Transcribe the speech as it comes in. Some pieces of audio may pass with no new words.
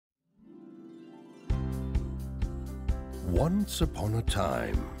Once upon a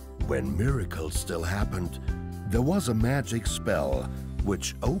time, when miracles still happened, there was a magic spell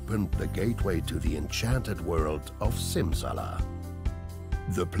which opened the gateway to the enchanted world of Simsala.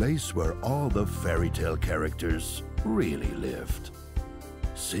 The place where all the fairy tale characters really lived.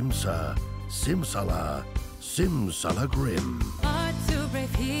 Simsala, Grimm. Our two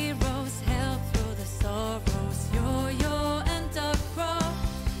brave heroes held through the sorrows, Yoyo and cockerel.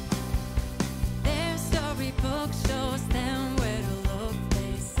 Their storybook shows them where to look,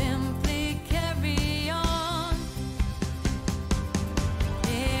 they simply carry on.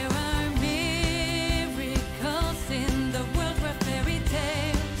 There are miracles in the world where fairy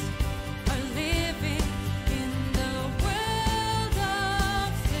tales are living, in the world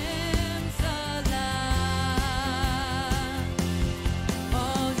of Simsala.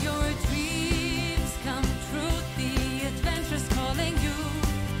 All your dreams come true, the adventure's calling you.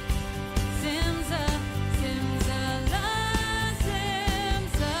 Simsala,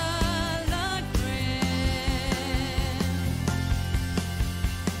 Grimm.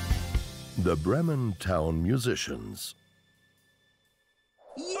 The Bremen town musicians.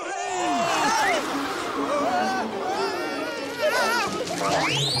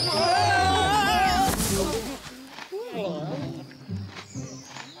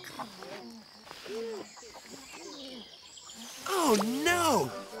 Oh no!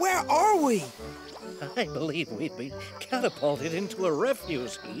 Where are we? I believe we've been catapulted into a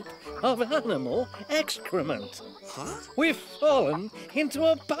refuse heap of animal excrement. Huh? We've fallen into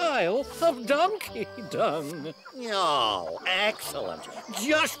a pile of donkey dung. Oh, excellent.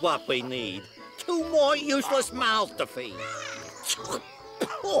 Just what we need. 2 more useless mouths to feed.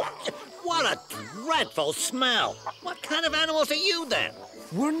 Oh, what a dreadful smell. What kind of animals are you then?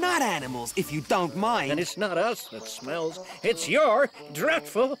 We're not animals, if you don't mind. And it's not us that smells, it's your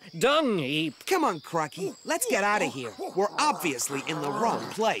dreadful dung heap. Come on, Crocky, let's get out of here. We're obviously in the wrong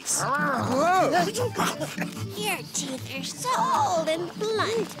place. Your teeth are so old and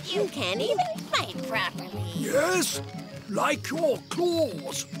blunt, you can't even bite properly. Yes, like your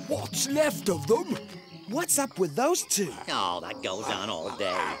claws. What's left of them? What's up with those two? Oh, that goes on all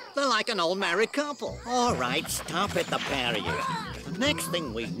day. They're like an old married couple. All right, stop it, the pair of you. Next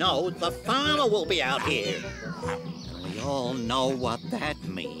thing we know, the farmer will be out here. And we all know what that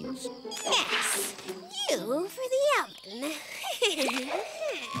means. Yes, you for the oven.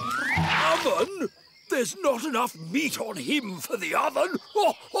 Oven? There's not enough meat on him for the oven.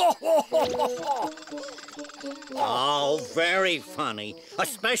 Oh, very funny.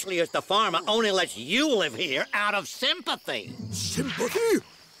 Especially as the farmer only lets you live here out of sympathy. Sympathy?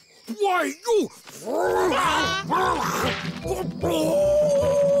 Why, you...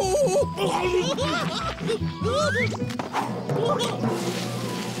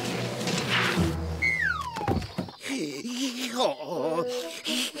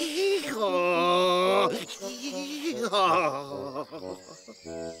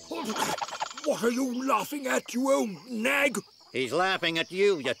 What are you laughing at, you old nag? He's laughing at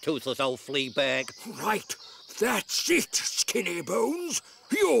you, you toothless old flea bag. Right, that's it, Skinny Bones.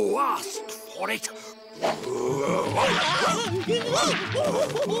 You asked for it.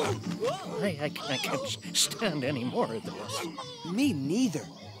 I can't stand any more of this. Me neither.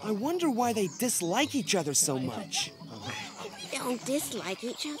 I wonder why they dislike each other so much. Don't dislike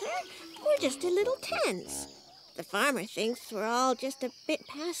each other. We're just a little tense. The farmer thinks we're all just a bit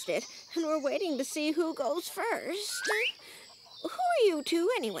past it, and we're waiting to see who goes first. Who are you two,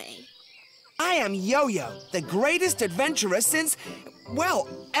 anyway? I am Yoyo, the greatest adventurer since, well,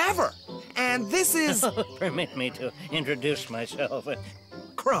 ever. And this is... Permit me to introduce myself.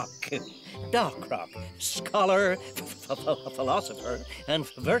 Croc, Doc Croc, scholar, philosopher, and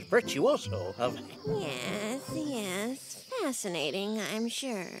virtuoso of... Yes, fascinating, I'm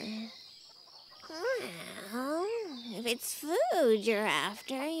sure. Well, if it's food you're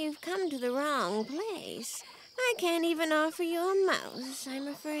after, you've come to the wrong place. I can't even offer you a mouse, I'm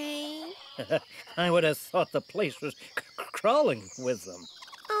afraid. I would have thought the place was crawling with them.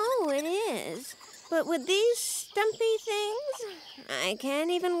 Oh, it is. But with these stumpy things, I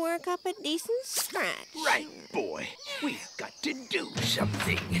can't even work up a decent scratch. Right, boy. We've got to do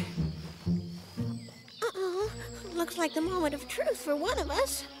something. Uh-oh. Looks like the moment of truth for one of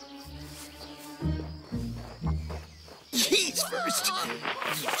us. He's first.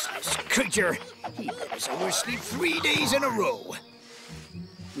 Useless creature. He let us oversleep 3 days in a row.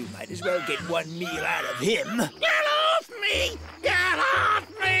 We might as well get one meal out of him. Get off me! Get off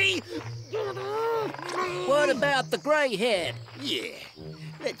me! What about the gray head? Yeah,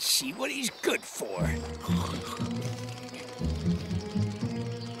 let's see what he's good for.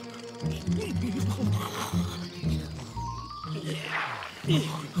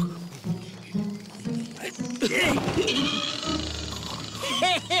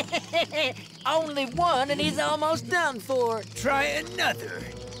 Only one, and he's almost done for. Try another.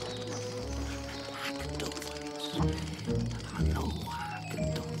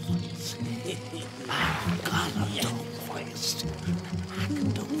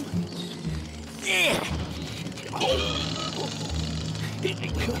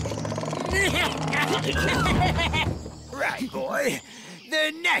 Right, boy.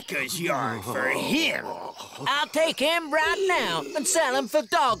 The knacker's yard for him. I'll take him right now and sell him for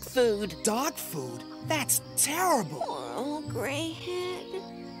dog food. Dog food? That's terrible. Poor old Greyhead.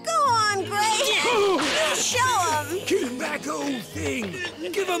 Go on, Greyhead. Show him. Give him back, old thing.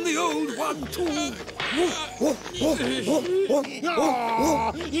 Give him the old one, too.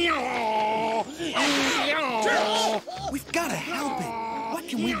 We've got to help him. What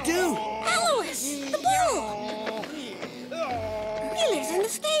can we do? Alois, the bull. He lives in the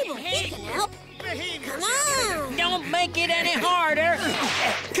stable. He can help. Come on. Don't make it any harder.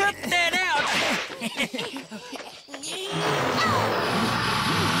 Cut that out.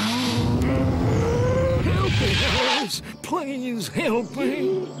 Help me, Alois. Please help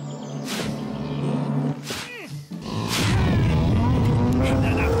me.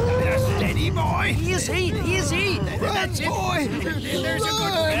 Steady, boy. Easy. That's it. Boy. There's a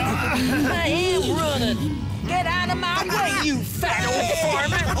good one. I am running. Get out of my way, you fat old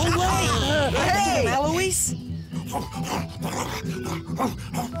farmer. Away! Hey, Alois!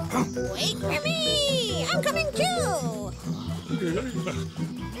 Wait for me. I'm coming too.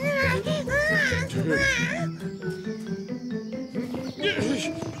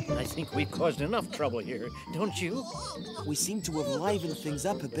 I think we've caused enough trouble here, don't you? We seem to have livened things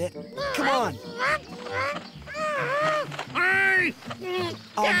up a bit. Come on!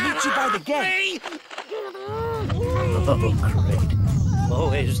 I'll meet you by the gate. Oh, great.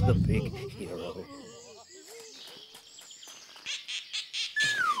 Always the big hero.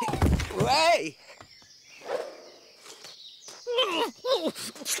 Hey!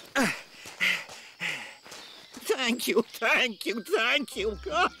 Thank you.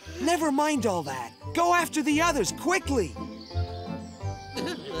 Never mind all that. Go after the others, quickly!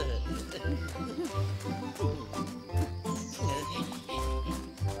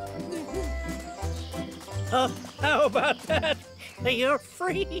 How about that? You're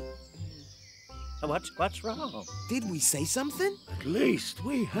free. What's wrong? Did we say something? At least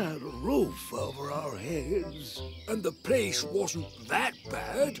we had a roof over our heads. And the place wasn't that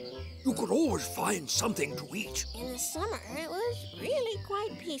bad. You could always find something to eat. In the summer, it was really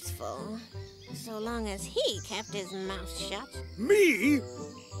quite peaceful. So long as he kept his mouth shut. Me?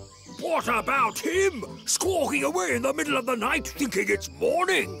 What about him? Squawking away in the middle of the night thinking it's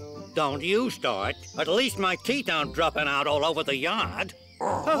morning. Don't you start. At least my teeth aren't dropping out all over the yard.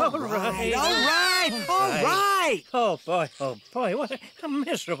 All right. All right! Oh, boy, what a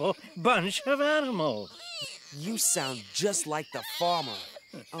miserable bunch of animals. You sound just like the farmer.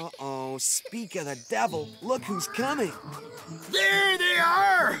 Uh-oh, speak of the devil, look who's coming. There they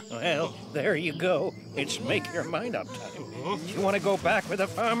are! Well, there you go. It's make your mind up time. You want to go back with the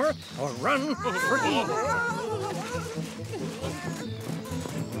farmer or run free?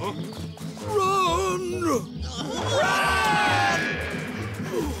 Run!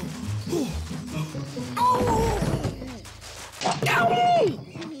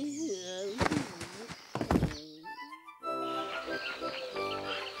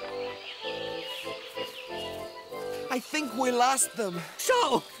 I think we lost them.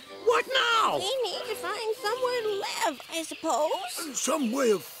 So, what now? We need to find somewhere to live, I suppose. And some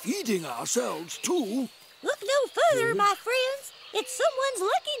way of feeding ourselves, too. Look no further, my friends. It's someone's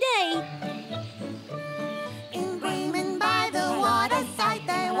lucky day. In Bremen by the waterside,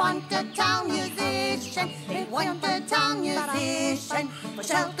 they want a town musician. They want a town musician. For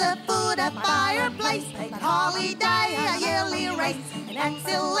shelter, food, a fireplace, a holiday, a yearly race. An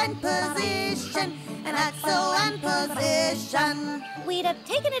excellent position, an excellent position. We'd have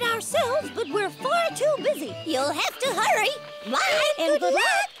taken it ourselves, but we're far too busy. You'll have to hurry. Bye, and good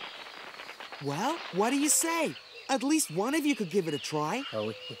luck. Well, what do you say? At least one of you could give it a try.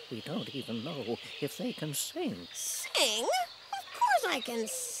 Oh, we don't even know if they can sing. Sing? Of course I can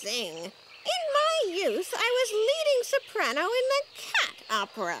sing. In my youth, I was leading soprano in the cat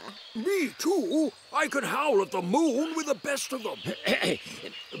opera. Me, too. I can howl at the moon with the best of them.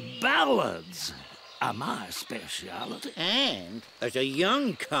 Ballads are my speciality. And as a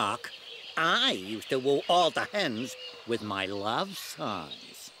young cock, I used to woo all the hens with my love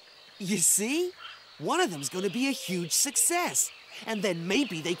songs. You see? One of them's going to be a huge success. And then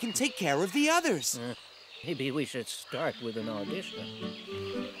maybe they can take care of the others. Maybe we should start with an audition.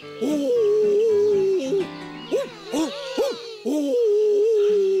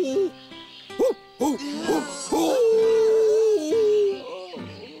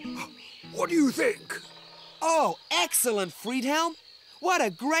 What do you think? Oh, excellent, Friedhelm. What a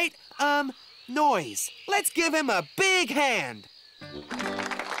great, noise. Let's give him a big hand.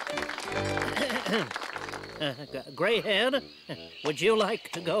 Greyhead, would you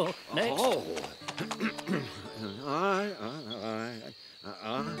like to go next? Oh.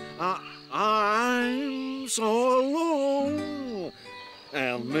 I'm so alone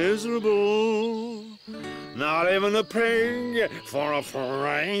and miserable. Not even a pig for a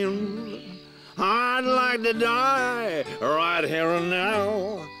friend. I'd like to die right here and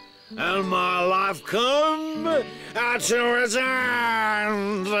now, and my life come to its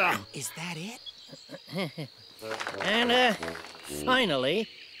end. Is that it? And, finally,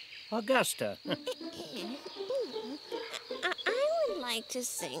 Augusta. I would like to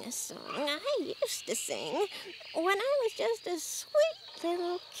sing a song I used to sing when I was just a sweet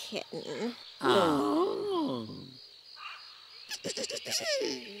little kitten. Oh.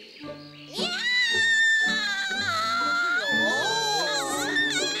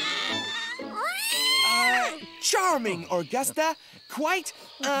 Charming, Augusta. Quite,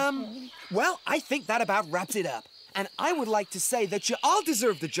 well, I think that about wraps it up. And I would like to say that you all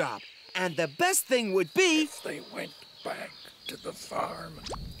deserve the job. And the best thing would be... If they went back to the farm.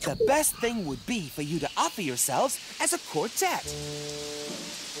 The best thing would be for you to offer yourselves as a quartet.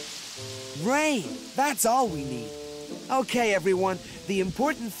 Rain, that's all we need. Okay, everyone, the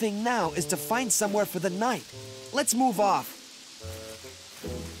important thing now is to find somewhere for the night. Let's move off.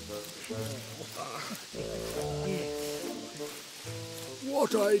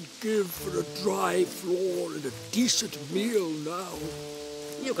 What I'd give for a dry floor and a decent meal now.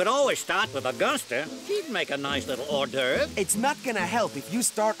 You could always start with Augusta. She'd make a nice little hors d'oeuvre. It's not gonna help if you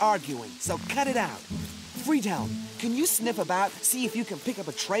start arguing, so cut it out. Friedhelm, can you sniff about, see if you can pick up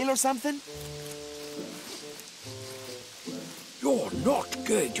a trail or something? You're not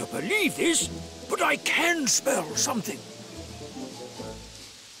going to believe this, but I can smell something.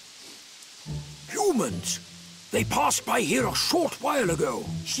 Humans. They passed by here a short while ago.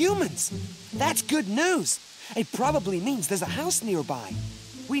 Humans? That's good news. It probably means there's a house nearby.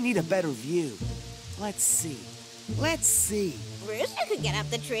 We need a better view. Let's see. Let's see. Rooster could get up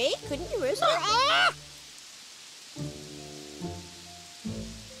the tree, couldn't you, Rooster?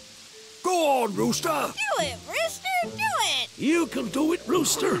 Go on, Rooster. Do it, Rooster, do it! You can do it,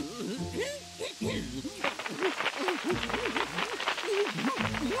 Rooster.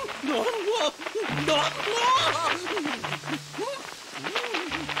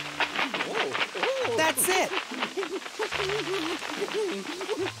 That's it.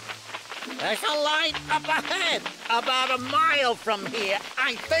 There's a light up ahead, about a mile from here.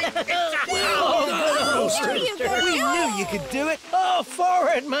 I think it's a house. We knew you could do it. Oh,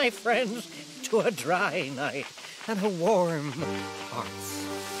 forward, my friends, to a dry night and a warm hearth.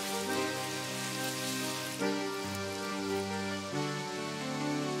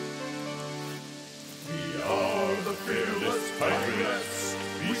 We are the fearless pirates.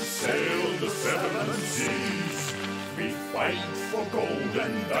 We sail the seven seas. We fight for gold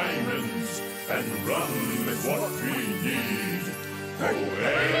and diamonds, and rum is what we need. Oh,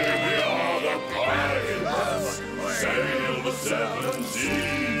 hey, we are the pirates. Sail the seven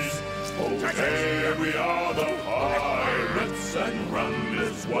seas. Oh, hey, we are the pirates, and rum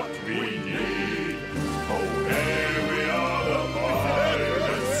is what we need. Oh, hey, we are the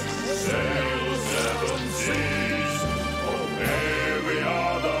pirates. Sail the seven seas. Oh, hey, we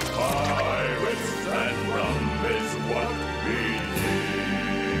are the pirates, and rum is what we need.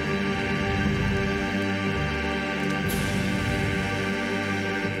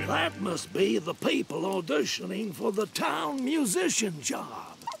 That must be the people auditioning for the town musician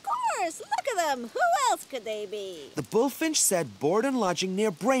job. Of course, look at them. Who else could they be? The bullfinch said board and lodging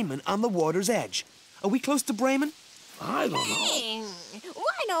near Bremen on the water's edge. Are we close to Bremen? I don't know.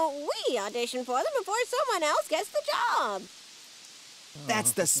 Why don't we audition for them before someone else gets the job?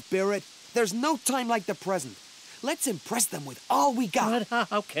 That's the spirit. There's no time like the present. Let's impress them with all we got. But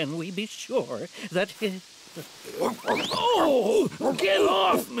how can we be sure that Oh, get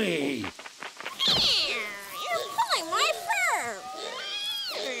off me! You're pulling my fur.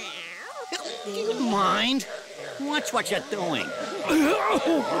 Do you mind? Watch what you're doing.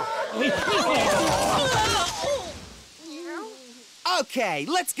 Okay,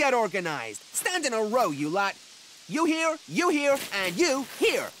 let's get organized. Stand in a row, you lot. You here, and you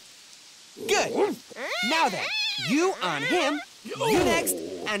here. Good. Now then, you on him, you next,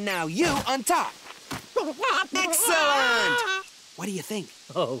 and now you on top. Excellent! What do you think?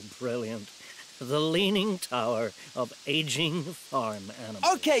 Oh, brilliant. The leaning tower of aging farm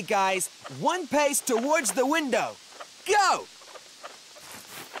animals. Okay, guys, one pace towards the window. Go!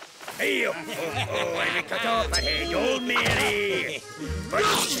 Hey, and cut off ahead, old Mary. But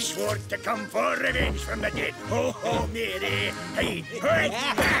she swore to come for revenge from the dead. Ho, ho, Mary. Hey, hurry!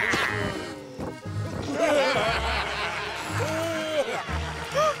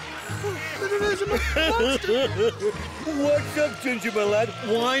 What's up, Ginger, my lad?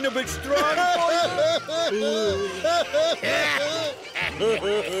 Wine a bit strong for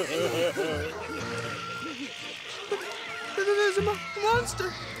There's a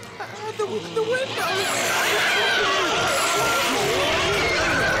monster at the window.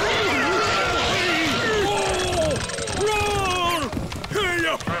 Run! Here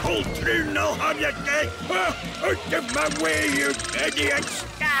you hold through now, have you, dead? Out of my way, you idiots!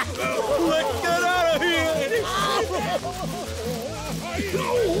 Let's get out of here!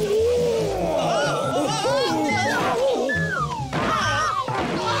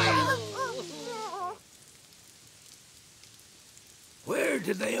 Where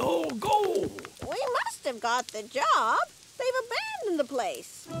did they all go? We must have got the job. They've abandoned the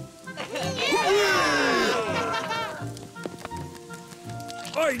place.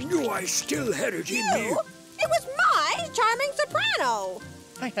 I knew I still had it in me. It was my charming soprano.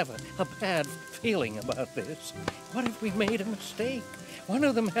 I have a bad feeling about this. What if we made a mistake? One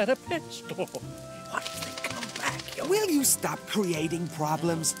of them had a pistol. What if they come back? Will you stop creating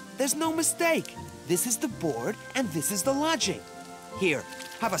problems? There's no mistake. This is the board, and this is the lodging. Here,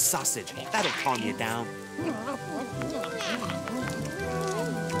 have a sausage. That'll calm you down.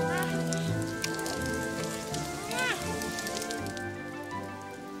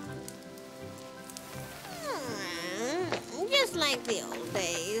 Just like the old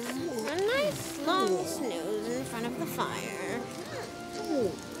days. A nice long snooze in front of the fire.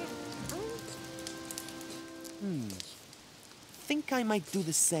 Think I might do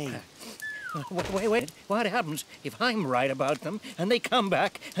the same. Wait. What happens if I'm right about them and they come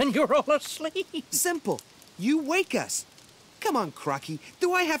back and you're all asleep? Simple. You wake us. Come on, Crocky.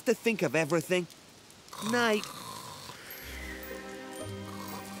 Do I have to think of everything? Night.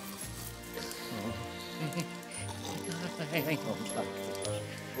 I don't like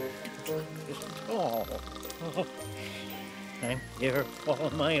this. Oh. I'm here all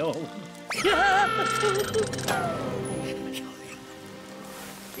on my own. Get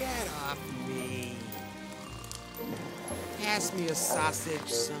off me. Pass me a sausage,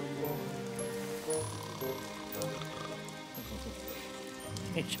 someone.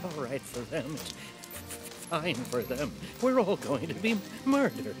 It's all right for them. It's fine for them. We're all going to be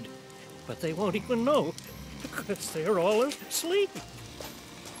murdered. But they won't even know because they're all asleep.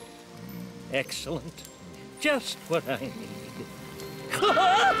 Excellent. Just what I need.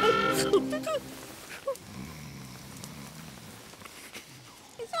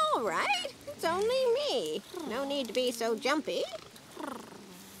 It's all right. It's only me. No need to be so jumpy.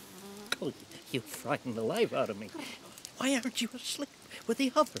 Oh, you frightened the life out of me. Why aren't you asleep with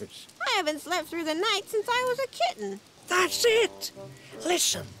the others? I haven't slept through the night since I was a kitten. That's it!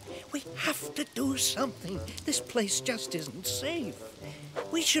 Listen, we have to do something. This place just isn't safe.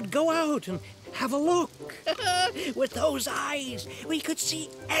 We should go out and have a look. With those eyes, we could see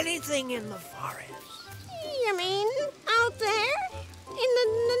anything in the forest. You mean out there? In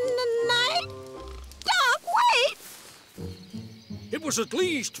the night? Doc, wait! It was at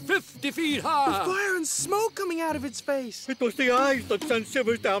least 50 feet high. Fire and smoke coming out of its face. It was the eyes that sent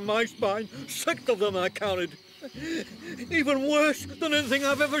shivers down my spine. 6 of them I counted. Even worse than anything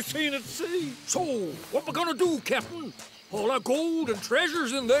I've ever seen at sea. So, what we gonna do, Captain? All our gold and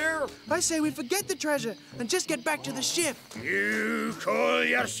treasures in there? I say we forget the treasure and just get back to the ship. You call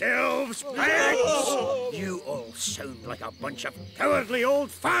yourselves pirates? You all sound like a bunch of cowardly old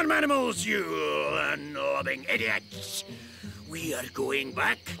farm animals, you unloving idiots. We are going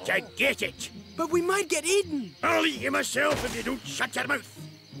back to get it. But we might get eaten. I'll eat you myself if you don't shut your mouth.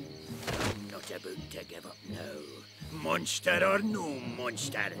 I'm not about to give up now. Monster or no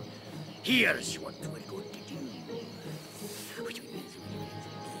monster, here's what we're going to do.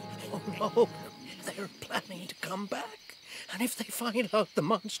 Oh, no. They're planning to come back. And if they find out the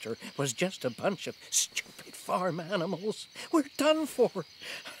monster was just a bunch of stupid farm animals, we're done for.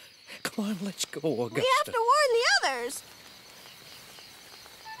 Come on, let's go, Augusta. We have to warn the others.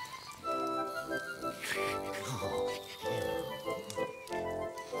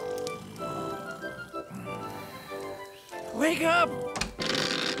 Wake up!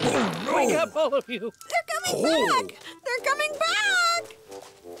 Oh, no! Wake up, all of you! They're coming back! They're coming back!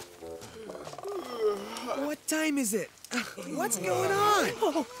 time is it? What's going on?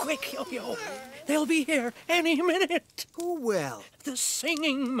 Oh, quick, Yo-Yo. They'll be here any minute. Who will? The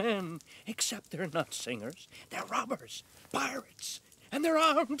singing men. Except they're not singers. They're robbers, pirates, and they're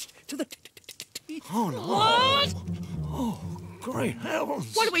armed to the teeth. Oh, no. What? Oh, great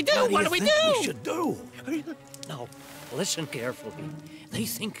heavens. What do we do? What do we think do? we should do? Now, listen carefully. They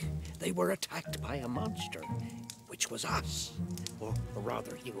think they were attacked by a monster, which was us, or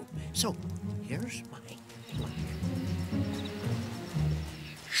rather you. So, here's my plan.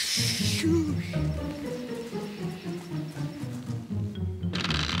 Shh.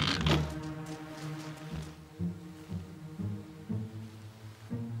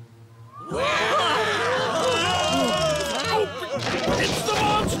 It's the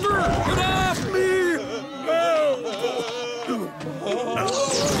monster! Get off me!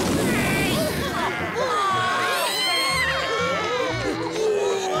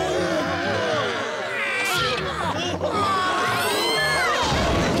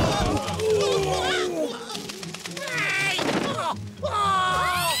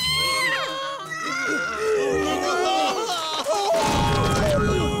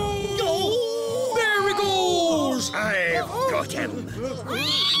 There he goes! I've got him.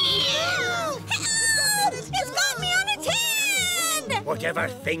 It's got me on its head! Whatever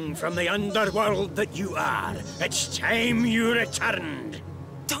thing from the underworld that you are, it's time you returned.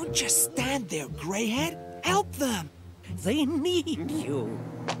 Don't just stand there, Greyhead. Help them. They need you.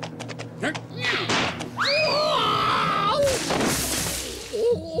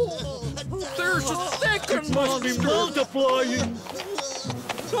 There's a second monster multiplying.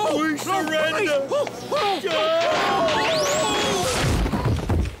 We surrender.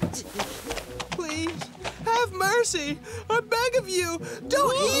 Please, have mercy. I beg of you.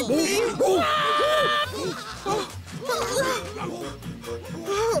 Don't eat me.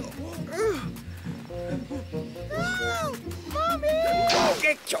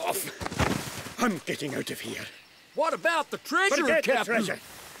 Get off! I'm getting out of here. What about the treasure, Forget the Captain? treasure.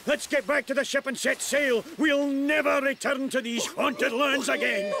 Let's get back to the ship and set sail. We'll never return to these haunted lands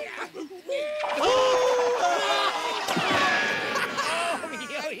again.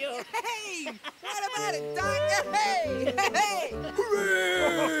 Hey, what about it, Doctor? Hey, hey.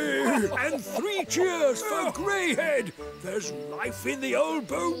 Hooray! And 3 cheers for Greyhead. There's life in the old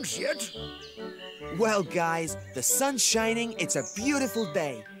bones yet. Well, guys, the sun's shining. It's a beautiful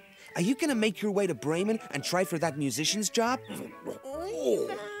day. Are you gonna make your way to Bremen and try for that musician's job?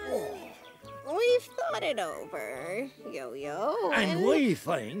 We've thought it over, Yo-Yo. And we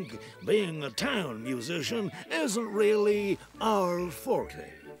think being a town musician isn't really our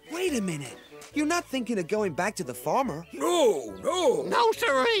forte. Wait a minute. You're not thinking of going back to the farmer? No, no. No,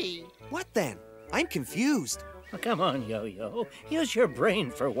 siree. What then? I'm confused. Oh, come on, Yo-Yo. Use your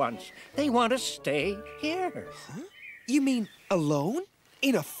brain for once. They want to stay here. Huh? You mean alone?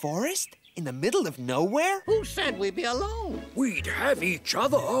 In a forest? In the middle of nowhere? Who said we'd be alone? We'd have each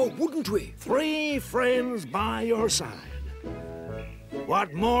other, wouldn't we? 3 friends by your side.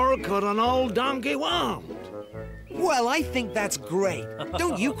 What more could an old donkey want? Well, I think that's great.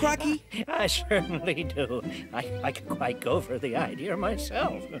 Don't you, Crocky? I certainly do. I could quite go for the idea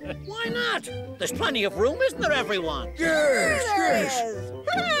myself. Why not? There's plenty of room, isn't there, everyone? Yes.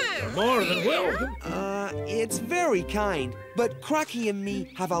 More than welcome. It's very kind, but Crocky and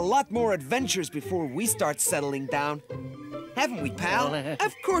me have a lot more adventures before we start settling down. Haven't we, pal?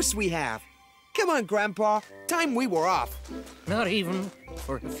 Of course we have. Come on, Grandpa. Time we were off. Not even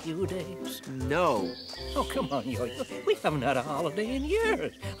for a few days? No. Oh, come on, Yo-Yo. We haven't had a holiday in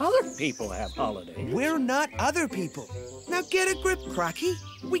years. Other people have holidays. We're not other people. Now get a grip, Crocky.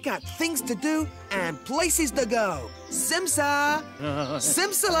 We got things to do and places to go. Simsa!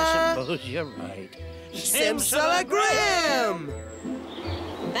 Simsala! I suppose you're right. Simsala Grimm!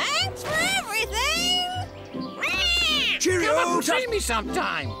 Thanks for everything! Cheerio! Come up and see me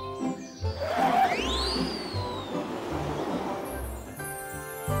sometime.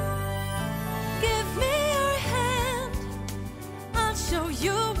 Give me your hand, I'll show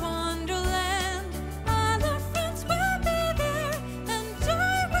you Wonderland. All our friends will be there, and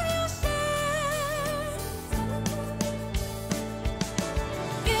joy will share.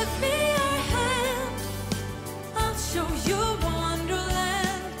 Give me your hand, I'll show you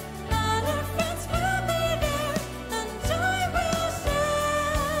Wonderland. All our friends will be there, and joy will share.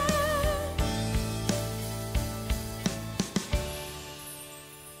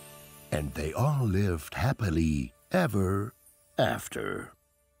 And they all lived happily ever after.